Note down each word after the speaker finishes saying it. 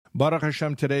Baruch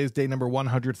Hashem, today is day number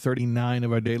 139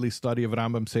 of our daily study of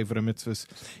Rambam Sefer HaMitzvos.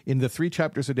 In the 3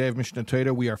 chapters a day of Mishnah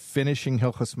Torah, we are finishing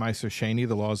Hilchos Meiser Sheni,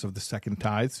 the laws of the second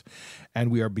tithes, and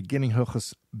we are beginning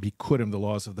Hilchos Bikurim, the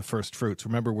laws of the first fruits.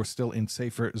 Remember, we're still in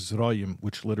Sefer Zroyim,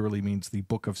 which literally means the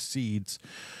book of seeds,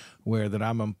 where the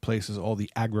Rambam places all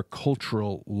the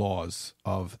agricultural laws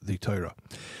of the Torah.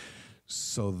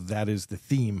 So that is the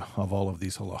theme of all of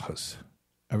these halachas.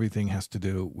 Everything has to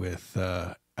do with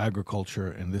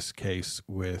agriculture, in this case,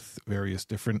 with various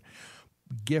different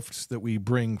gifts that we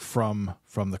bring from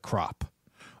the crop.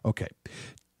 Okay,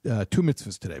 2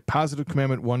 mitzvahs today. Positive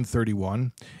Commandment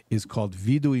 131 is called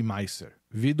Vidui Meiser.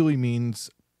 Vidui means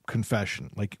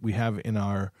confession, like we have in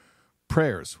our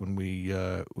prayers when we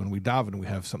daven. We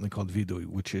have something called Vidui,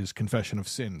 which is confession of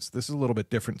sins. This is a little bit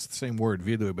different. It's the same word,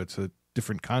 Vidui, but it's a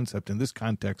different concept. In this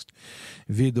context,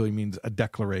 Vidui means a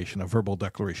declaration, a verbal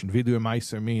declaration. Vidui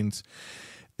Meiser means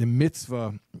the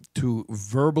mitzvah to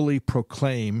verbally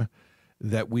proclaim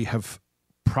that we have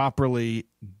properly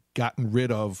gotten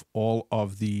rid of all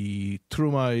of the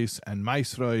trumais and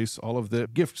maisrais, all of the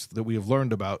gifts that we have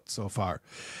learned about so far.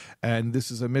 And this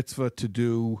is a mitzvah to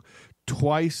do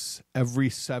twice every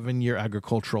 7-year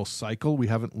agricultural cycle. We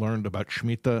haven't learned about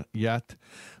Shemitah yet,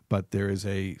 but there is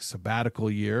a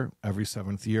sabbatical year every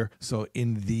 7th year. So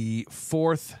in the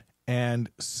 4th and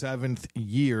 7th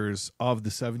years of the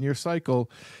 7-year cycle,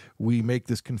 we make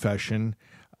this confession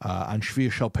on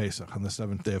Shvi'ah Shel Pesach, on the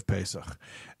 7th day of Pesach.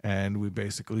 And we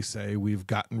basically say we've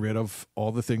gotten rid of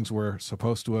all the things we're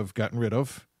supposed to have gotten rid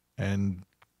of and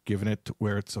given it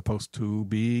where it's supposed to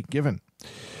be given.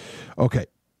 Okay.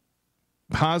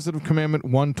 Positive Commandment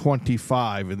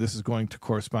 125, and this is going to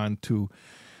correspond to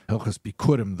Hilchos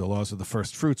Bikurim, the laws of the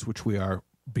first fruits, which we are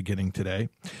beginning today.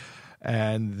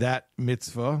 And that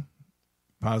mitzvah,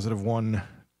 positive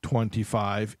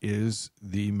 125, is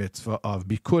the mitzvah of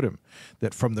Bikurim,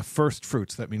 that from the first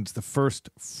fruits, that means the first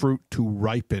fruit to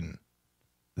ripen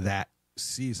that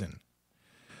season,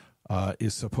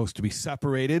 is supposed to be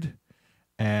separated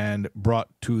and brought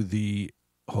to the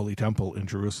Holy Temple in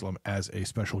Jerusalem as a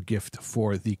special gift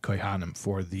for the kohanim,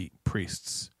 for the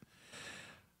priests.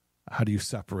 How do you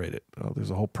separate it? Well,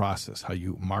 there's a whole process, how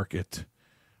you mark it.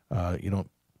 You don't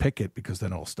pick it because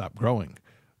then it'll stop growing,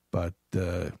 but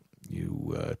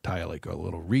you tie like a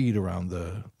little reed around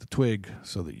the twig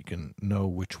so that you can know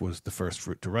which was the first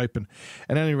fruit to ripen.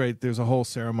 At any rate, there's a whole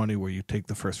ceremony where you take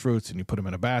the first fruits and you put them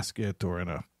in a basket or in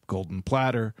a golden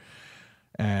platter,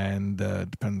 and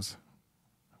depends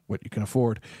what you can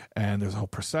afford. And there's a whole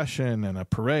procession and a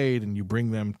parade, and you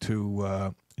bring them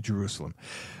to Jerusalem.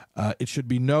 It should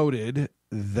be noted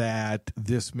that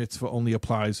this mitzvah only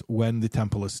applies when the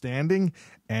temple is standing,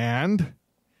 and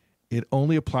it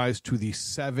only applies to the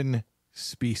 7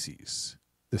 species.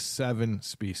 The 7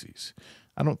 species.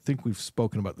 I don't think we've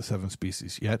spoken about the 7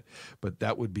 species yet, but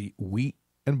that would be wheat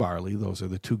and barley. Those are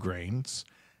the 2 grains.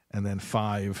 And then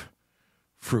 5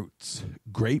 fruits: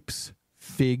 grapes,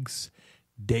 figs,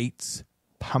 dates,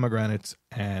 pomegranates,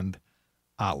 and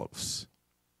olives.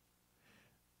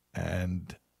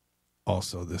 And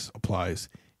also this applies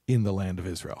in the land of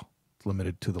Israel. It's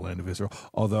limited to the land of Israel,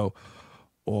 although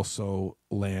also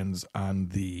lands on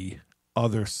the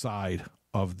other side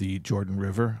of the Jordan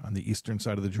River, on the eastern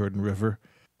side of the Jordan River,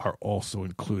 are also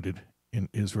included in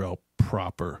Israel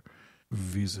proper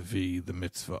vis-a-vis the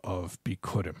mitzvah of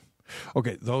Bikurim.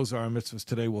 Okay, those are our mitzvahs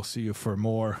today. We'll see you for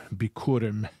more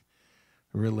Bikurim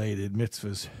related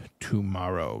mitzvahs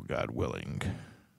tomorrow, God willing.